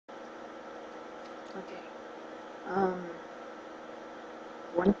Okay.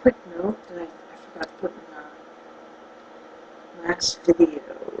 One quick note that I forgot to put in the last video.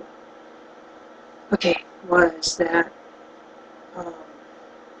 Okay, was that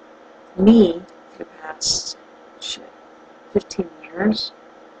me for the past 15 years,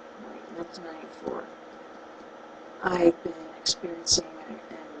 like 1994, I've been experiencing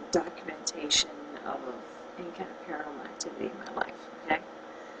documentation of any kind of paranormal activity in my life. Okay,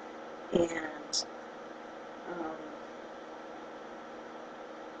 and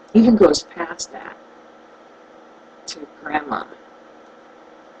even goes past that to grandma.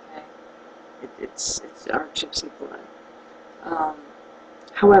 Okay, it's our gypsy blood.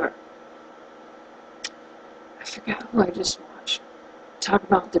 However, I forgot who I just watched. Talk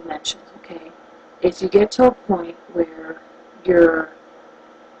about dimensions. Okay, if you get to a point where you're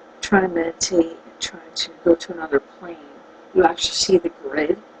trying to meditate and trying to go to another plane, you actually see the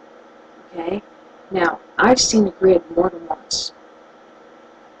grid. Okay, now I've seen the grid more than once.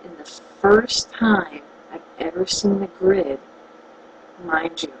 And the first time I've ever seen the grid,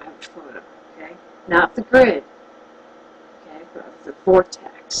 mind you, I have a photo, okay? Not the grid, okay, but of the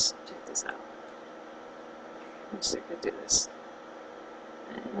vortex. Check this out. Let me see if I can do this.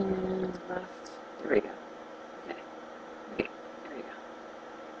 And left. There we go. Okay. Wait, there we go.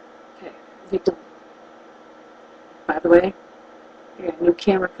 Okay, victim. By the way, I got a new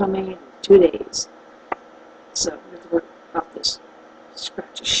camera coming in 2 days. So we have to work about this.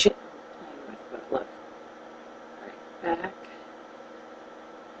 Scratch a shit I'm playing with, but look. Alright, back.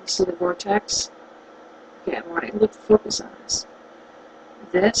 You see the vortex? Okay, I want you to focus on this.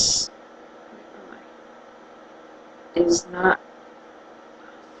 This is not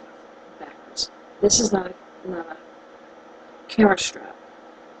backwards. This is not a camera strap.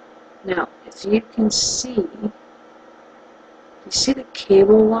 Now, if you can see, you see the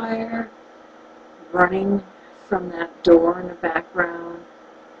cable wire running from that door in the background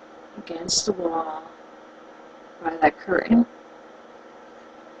against the wall by that curtain,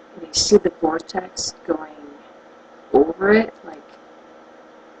 and you see the vortex going over it, like,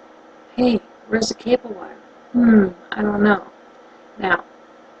 hey, where's the cable wire? I don't know. Now,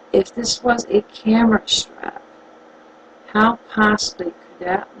 if this was a camera strap, how possibly could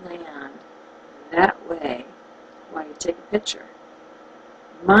that land that way while you take a picture?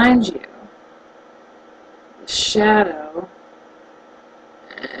 Mind you, the shadow,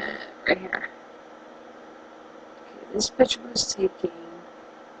 right here. Okay, this picture was taken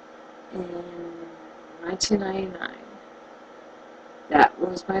in 1999. That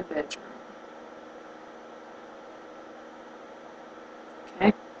was my bedroom.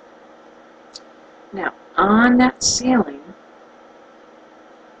 Okay? Now, on that ceiling,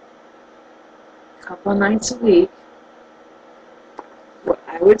 a couple of nights a week, what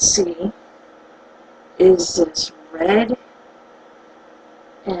I would see is this red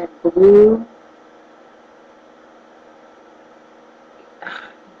and blue.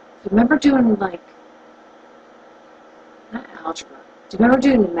 Remember doing, like, not algebra. Do you remember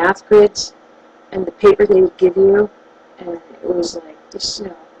doing the math grids and the paper they would give you, and it was like this, you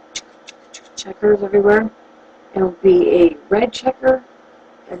know, checkers everywhere, and it would be a red checker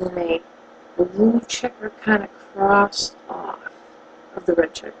and then a blue checker kind of crossed off of the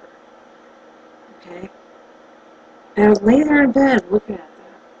red checker. Okay? And I was laying there in bed looking at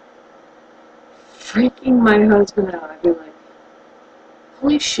that, freaking my husband out. I'd be like,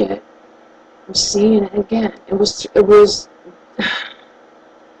 holy shit, I'm seeing it again. It was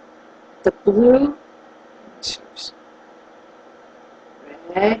the blue,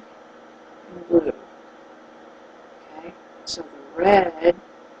 red and blue. Okay, so the red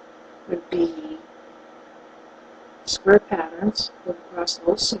would be square patterns going across the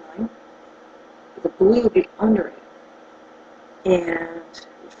whole ceiling. The blue would be under it, and it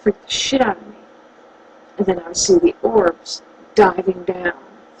would freak the shit out of me. And then I would see the orbs diving down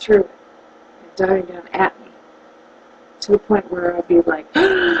through it, and diving down at me, to the point where I'd be like,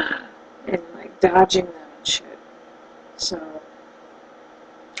 and like dodging them and shit. So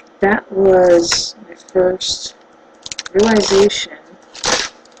that was my first realization,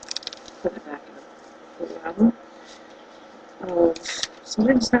 put it back in the album, of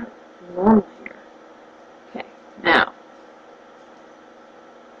something's not normal here. Okay, now,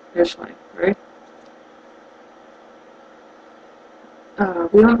 here's one, right?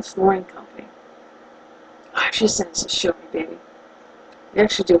 We own a flooring company. Oh, she sent us to show me, baby. We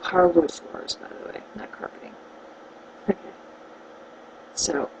actually do hardwood floors, by the way, not carpeting. Okay.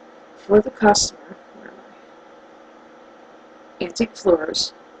 So, for the customer, where am I? Antique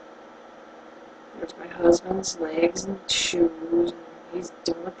floors. There's my husband's legs and shoes, and he's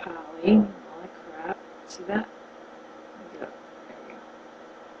doing the poly and all that See that? There you go.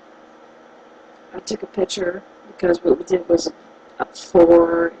 I took a picture because what we did was a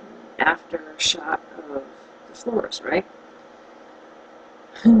before and after shot of the floors, right?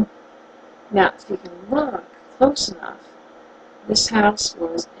 Now, if you can look close enough, this house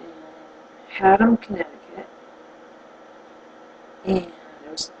was in Haddam, Connecticut, and it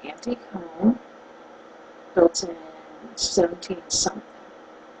was an antique home built in 17 something.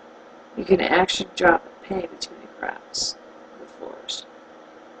 You can actually drop a penny between the cracks of the floors.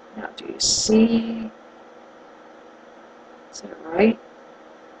 Now, do you see? Is that right?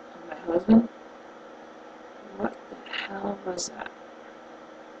 On my husband? What the hell was that?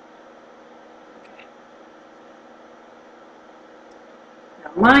 Okay.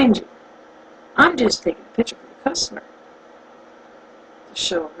 Now, mind you, I'm just taking a picture for the customer to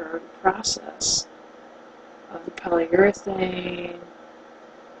show her the process of the polyurethane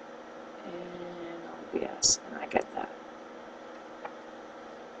and all the BS, and I get that.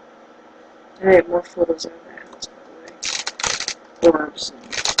 I have more photos of that house, by the way. Orbs and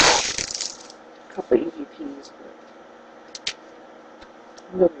a couple of EVPs, but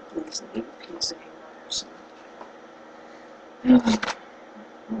I'm really pleased with EVPs anymore, so.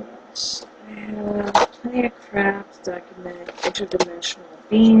 What else? I have plenty of crap to document interdimensional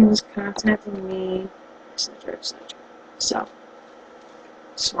beings contacting me, etc., etc. So,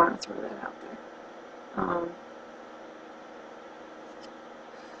 just want to throw that out there.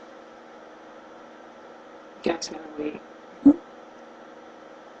 You guys gotta wait.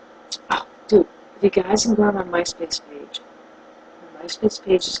 Oh, dude, if you guys can go on my MySpace page. My MySpace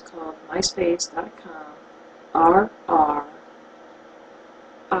page is called myspace.com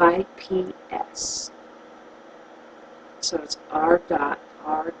RRIPS. So it's r.r.i.p.s.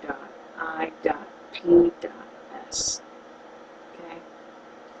 Okay?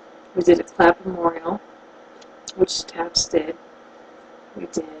 We did a clap memorial, which Taps did. We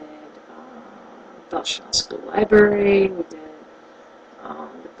did Belshon School Library. We did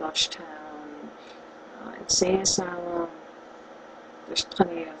the Belchtown Insane Asylum. There's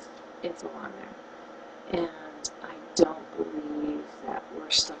plenty of info on there. And I don't believe that we're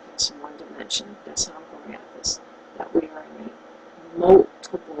stuck in some one dimension. That's how I'm going at this. That we are in a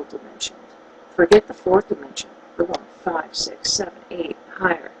multiple dimension. Forget the fourth dimension. We're going 5, 6, 7, 8,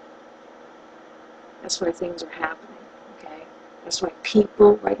 higher. That's why things are happening, okay? That's why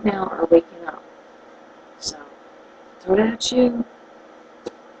people right now are waking up. So, throw it at you.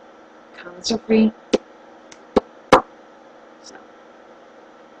 Comments are free.